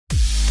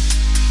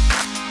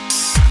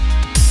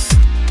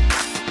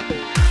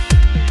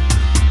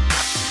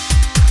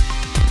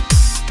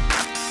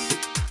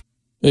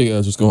Hey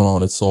guys, what's going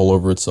on? It's Saul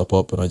over at Sup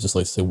Up, and I just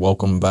like to say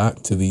welcome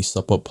back to the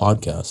Sup Up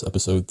podcast,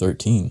 episode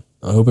 13.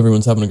 I hope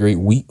everyone's having a great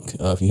week.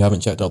 If you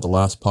haven't checked out the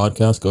last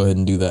podcast, go ahead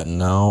and do that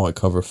now. I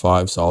cover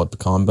 5 solid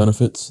pecan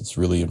benefits. It's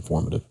really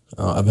informative.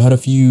 I've had a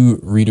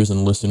few readers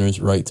and listeners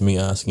write to me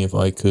asking if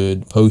I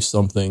could post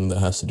something that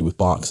has to do with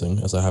boxing,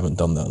 as I haven't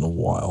done that in a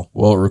while.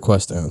 Well,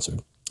 request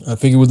answered. I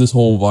figured with this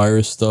whole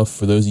virus stuff,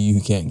 for those of you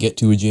who can't get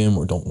to a gym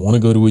or don't want to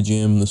go to a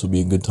gym, this will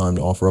be a good time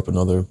to offer up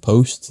another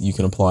post you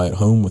can apply at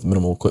home with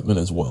minimal equipment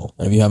as well.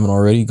 And if you haven't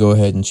already, go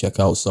ahead and check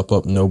out Sup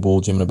Up No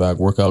Bull Gym in a Bag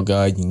workout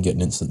guide. You can get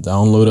an instant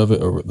download of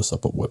it over at the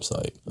Sup Up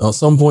website. Now, at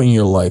some point in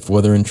your life,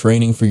 whether in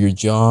training for your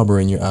job or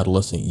in your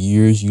adolescent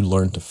years, you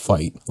learn to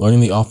fight. Learning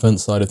the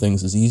offense side of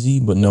things is easy,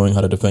 but knowing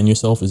how to defend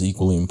yourself is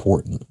equally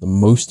important. The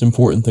most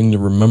important thing to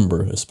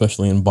remember,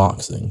 especially in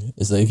boxing,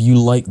 is that if you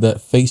like that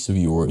face of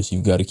yours,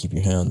 you've got to keep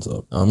your hands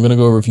up. Now, I'm going to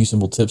go over a few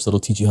simple tips that'll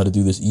teach you how to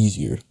do this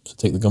easier. So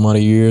take the gum out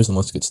of your ears and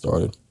let's get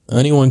started.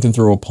 Anyone can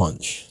throw a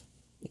punch.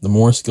 The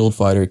more skilled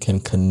fighter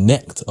can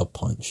connect a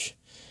punch.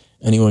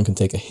 Anyone can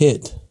take a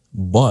hit,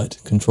 but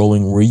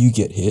controlling where you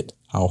get hit,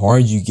 how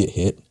hard you get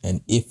hit, and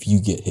if you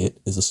get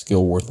hit is a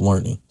skill worth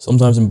learning.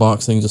 Sometimes in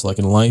boxing, just like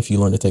in life, you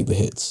learn to take the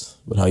hits,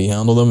 but how you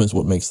handle them is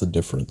what makes the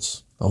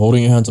difference. Now,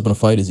 holding your hands up in a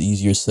fight is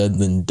easier said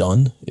than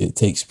done. It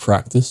takes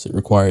practice. It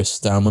requires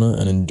stamina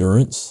and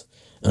endurance,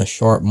 and a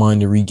sharp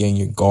mind to regain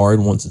your guard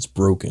once it's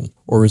broken,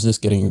 or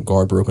resist getting your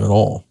guard broken at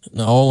all.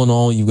 Now, all in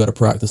all, you've got to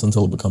practice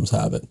until it becomes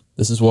habit.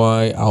 This is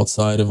why,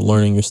 outside of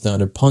learning your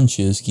standard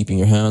punches, keeping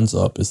your hands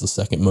up is the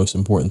second most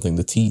important thing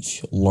to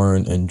teach,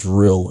 learn, and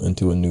drill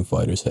into a new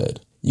fighter's head.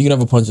 You can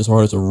have a punch as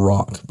hard as a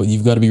rock, but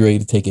you've got to be ready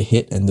to take a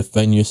hit and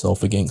defend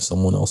yourself against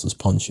someone else's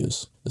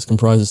punches. This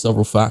comprises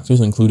several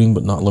factors, including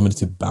but not limited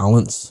to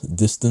balance,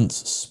 distance,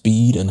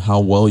 speed, and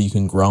how well you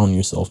can ground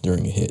yourself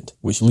during a hit.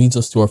 Which leads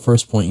us to our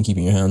first point in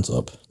keeping your hands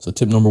up. So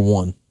tip number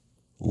 1,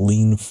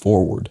 lean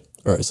forward.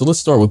 Alright, so let's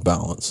start with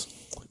balance.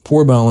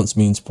 Poor balance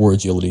means poor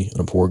agility and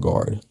a poor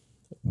guard.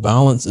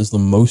 Balance is the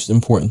most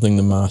important thing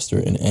to master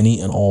in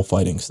any and all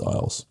fighting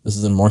styles. This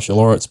is in martial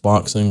arts,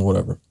 boxing,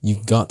 whatever.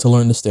 You've got to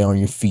learn to stay on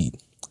your feet.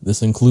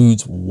 This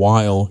includes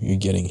while you're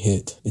getting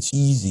hit. It's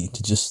easy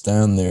to just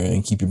stand there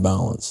and keep your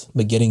balance,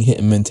 but getting hit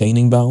and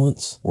maintaining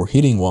balance, or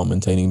hitting while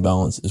maintaining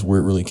balance, is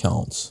where it really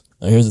counts.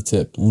 Now here's a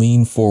tip,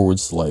 lean forward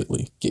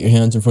slightly. Get your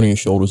hands in front of your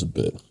shoulders a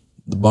bit.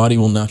 The body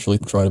will naturally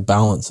try to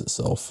balance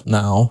itself.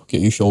 Now,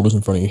 get your shoulders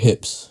in front of your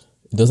hips.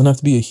 It doesn't have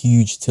to be a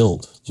huge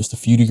tilt, just a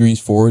few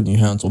degrees forward and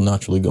your hands will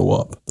naturally go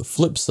up. The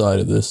flip side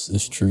of this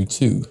is true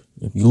too.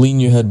 If you lean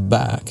your head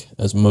back,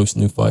 as most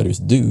new fighters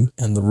do,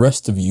 and the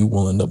rest of you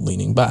will end up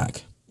leaning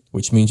back,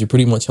 which means you're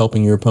pretty much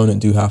helping your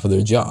opponent do half of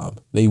their job.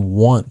 They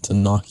want to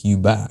knock you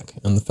back,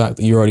 and the fact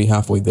that you're already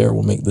halfway there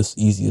will make this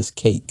easy as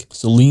cake.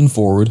 So lean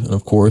forward, and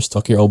of course,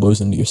 tuck your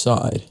elbows into your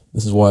side.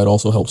 This is why it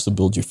also helps to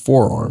build your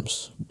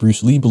forearms.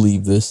 Bruce Lee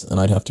believed this, and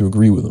I'd have to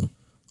agree with him.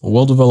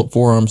 Well-developed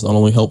forearms not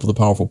only help with a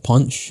powerful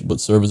punch, but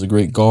serve as a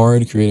great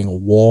guard, creating a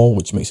wall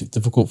which makes it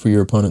difficult for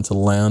your opponent to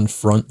land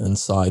front and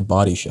side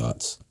body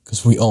shots.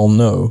 Because we all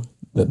know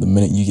that the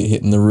minute you get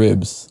hit in the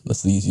ribs,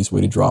 that's the easiest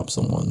way to drop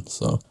someone.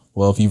 So,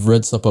 well, if you've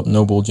read Sup Up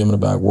No Bull Gym in a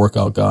Bag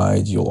workout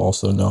guides, you'll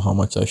also know how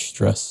much I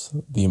stress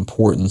the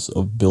importance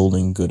of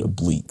building good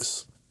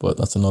obliques. But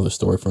that's another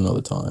story for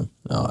another time.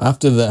 Now,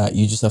 after that,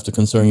 you just have to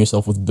concern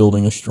yourself with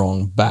building a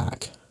strong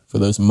back for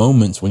those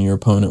moments when your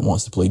opponent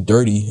wants to play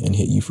dirty and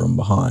hit you from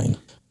behind.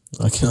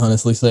 I can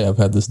honestly say I've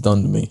had this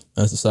done to me.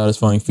 And it's a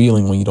satisfying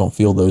feeling when you don't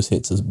feel those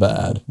hits as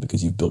bad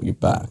because you've built your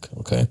back,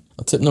 okay?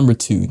 Now, tip number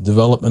 2,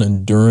 develop an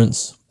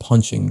endurance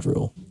punching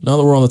drill. Now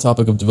that we're on the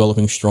topic of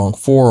developing strong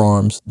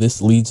forearms,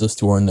 this leads us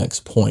to our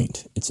next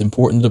point. It's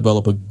important to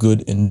develop a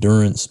good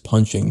endurance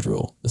punching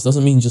drill. This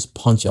doesn't mean just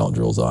punch out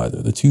drills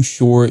either. They're too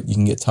short, you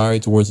can get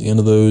tired towards the end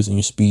of those, and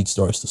your speed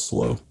starts to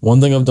slow.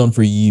 One thing I've done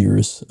for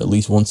years, at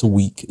least once a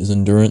week, is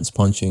endurance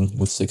punching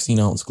with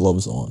 16-ounce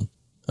gloves on.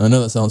 And I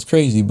know that sounds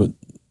crazy, but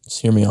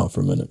just hear me out for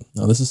a minute.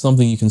 Now, this is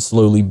something you can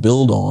slowly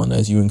build on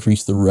as you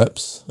increase the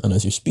reps and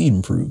as your speed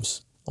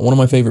improves. One of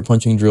my favorite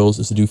punching drills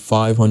is to do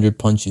 500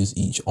 punches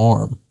each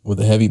arm with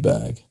a heavy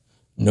bag.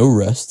 No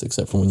rest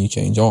except for when you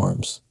change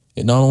arms.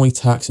 It not only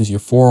taxes your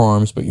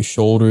forearms, but your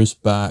shoulders,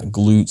 back,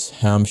 glutes,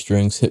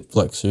 hamstrings, hip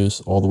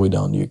flexors, all the way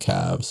down to your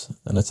calves.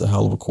 And it's a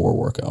hell of a core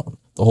workout.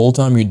 The whole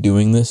time you're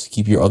doing this,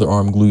 keep your other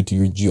arm glued to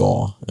your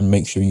jaw and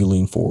make sure you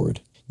lean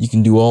forward. You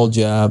can do all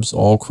jabs,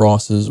 all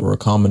crosses, or a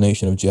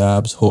combination of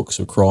jabs, hooks,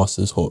 or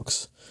crosses,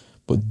 hooks.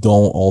 But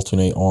don't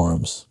alternate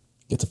arms.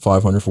 Get to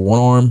 500 for one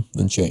arm,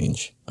 then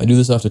change. I do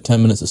this after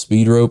 10 minutes of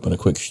speed rope and a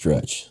quick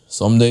stretch.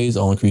 Some days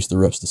I'll increase the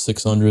reps to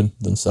 600,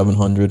 then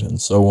 700,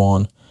 and so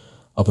on,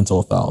 up until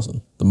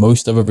 1,000. The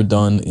most I've ever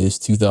done is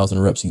 2,000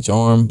 reps each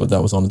arm, but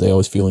that was on a day I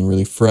was feeling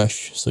really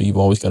fresh, so you've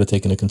always got to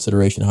take into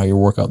consideration how your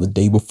workout the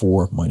day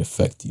before might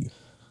affect you.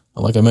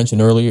 And like I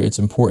mentioned earlier, it's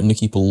important to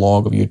keep a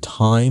log of your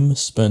time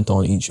spent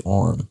on each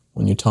arm.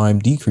 When your time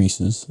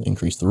decreases,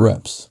 increase the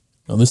reps.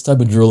 Now this type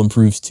of drill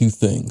improves 2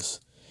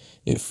 things.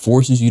 It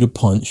forces you to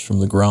punch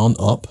from the ground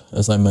up,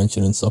 as I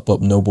mentioned in Sup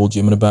Up No Bull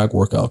Gym in a Bag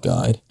workout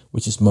guide,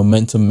 which is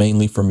momentum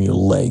mainly from your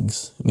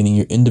legs, meaning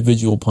your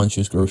individual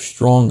punches grow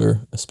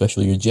stronger,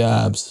 especially your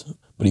jabs,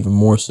 but even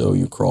more so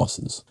your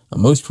crosses.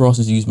 Now, most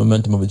crosses use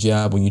momentum of a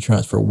jab when you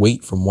transfer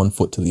weight from one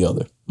foot to the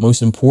other.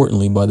 Most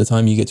importantly, by the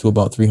time you get to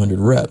about 300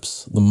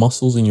 reps, the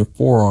muscles in your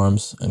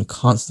forearms and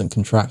constant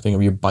contracting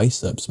of your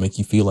biceps make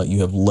you feel like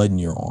you have lead in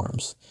your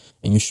arms,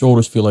 and your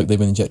shoulders feel like they've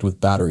been injected with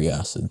battery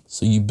acid.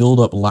 So you build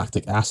up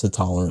lactic acid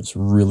tolerance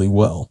really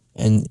well,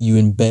 and you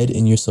embed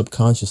in your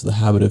subconscious the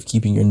habit of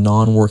keeping your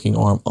non-working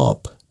arm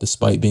up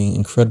despite being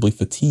incredibly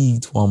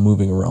fatigued while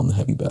moving around the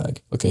heavy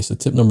bag. Okay, so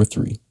tip number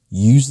 3.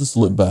 Use the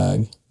slip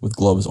bag with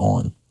gloves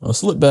on. Now, a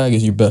slip bag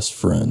is your best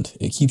friend.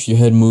 It keeps your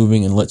head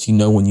moving and lets you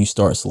know when you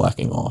start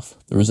slacking off.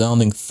 The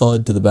resounding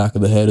thud to the back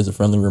of the head is a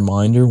friendly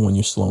reminder when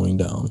you're slowing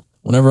down.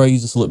 Whenever I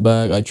use a slip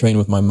bag, I train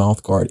with my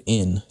mouth guard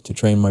in to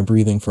train my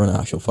breathing for an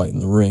actual fight in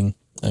the ring,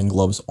 and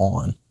gloves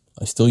on.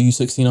 I still use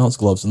 16-ounce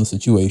gloves in the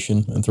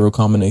situation and throw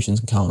combinations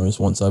and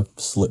counters once I've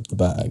slipped the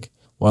bag.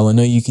 While I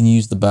know you can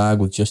use the bag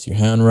with just your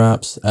hand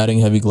wraps, adding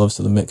heavy gloves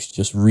to the mix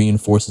just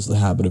reinforces the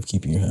habit of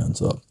keeping your hands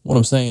up. What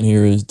I'm saying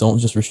here is don't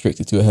just restrict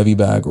it to a heavy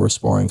bag or a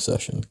sparring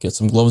session. Get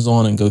some gloves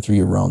on and go through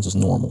your rounds as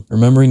normal.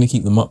 Remembering to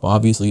keep them up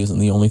obviously isn't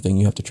the only thing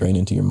you have to train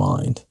into your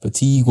mind.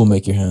 Fatigue will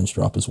make your hands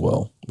drop as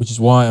well, which is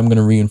why I'm going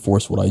to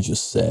reinforce what I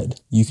just said.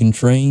 You can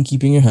train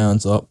keeping your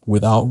hands up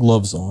without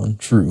gloves on,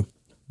 true,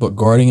 but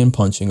guarding and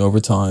punching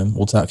over time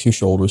will tax your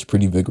shoulders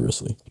pretty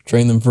vigorously.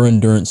 Train them for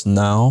endurance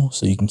now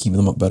so you can keep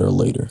them up better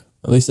later.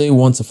 Now, they say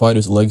once a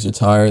fighter's legs are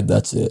tired,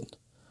 that's it.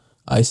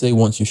 I say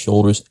once your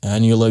shoulders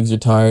and your legs are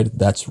tired,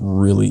 that's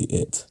really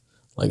it.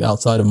 Like,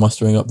 outside of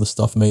mustering up the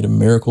stuff made of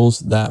miracles,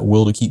 that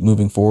will to keep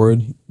moving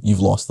forward,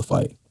 you've lost the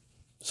fight.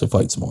 So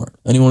fight smart.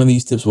 Any one of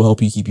these tips will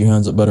help you keep your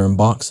hands up better in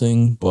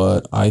boxing,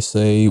 but I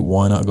say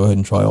why not go ahead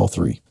and try all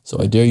 3. So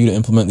I dare you to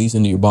implement these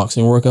into your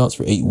boxing workouts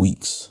for 8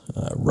 weeks.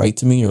 Write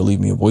to me or leave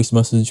me a voice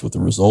message with the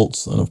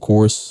results, and of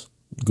course,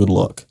 good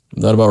luck.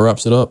 That about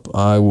wraps it up.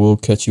 I will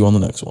catch you on the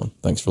next one.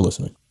 Thanks for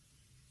listening.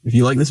 If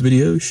you like this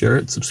video, share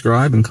it,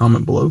 subscribe, and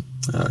comment below.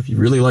 If you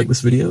really like this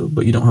video,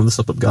 but you don't have the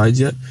SupUp guides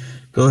yet,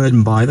 go ahead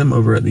and buy them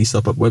over at the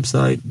SupUp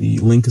website. The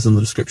link is in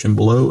the description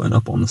below and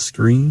up on the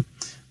screen.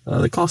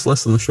 They cost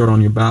less than the shirt on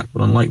your back,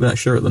 but unlike that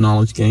shirt, the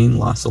knowledge gain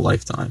lasts a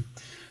lifetime.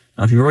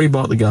 Now, if you've already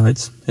bought the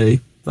guides, hey,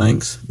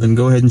 thanks. Then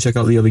go ahead and check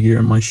out the other gear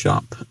in my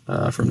shop.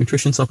 From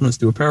nutrition supplements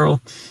to apparel,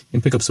 you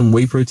can pick up some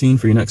whey protein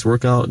for your next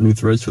workout, new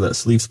threads for that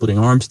sleeve-splitting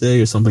arms day,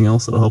 or something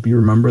else that'll help you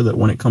remember that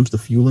when it comes to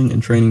fueling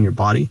and training your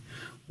body,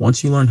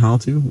 once you learn how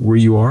to, where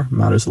you are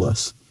matters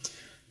less.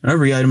 Now,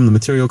 every item, the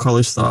material,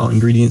 color, style,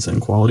 ingredients,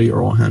 and quality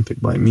are all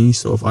handpicked by me,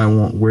 so if I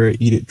won't wear it,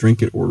 eat it,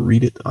 drink it, or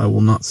read it, I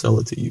will not sell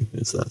it to you.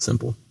 It's that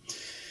simple.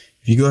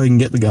 If you go ahead and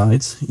get the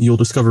guides, you'll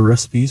discover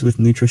recipes with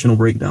nutritional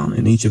breakdown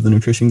in each of the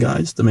nutrition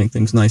guides to make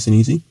things nice and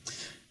easy,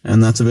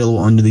 and that's available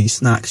under the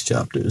snacks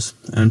chapters,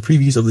 and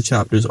previews of the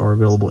chapters are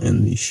available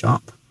in the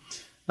shop.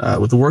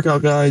 With the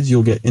workout guides,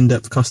 you'll get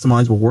in-depth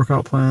customizable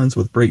workout plans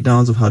with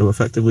breakdowns of how to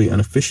effectively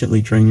and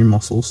efficiently train your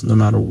muscles no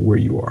matter where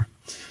you are.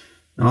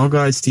 Now, all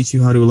guides teach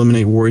you how to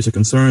eliminate worries or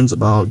concerns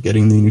about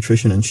getting the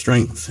nutrition and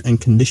strength and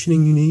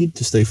conditioning you need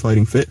to stay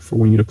fighting fit for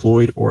when you're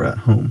deployed or at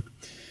home.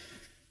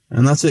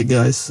 And that's it,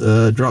 guys.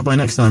 Drop by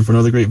next time for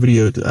another great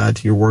video to add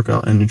to your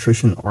workout and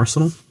nutrition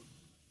arsenal.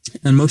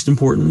 And most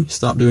importantly,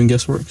 stop doing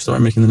guesswork.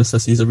 Start making the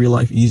necessities of your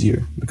life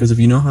easier. Because if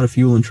you know how to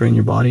fuel and train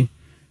your body,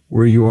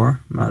 where you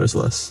are matters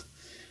less.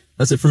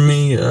 That's it from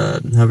me.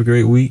 Have a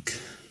great week,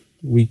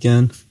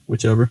 weekend,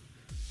 whichever.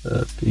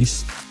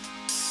 Peace.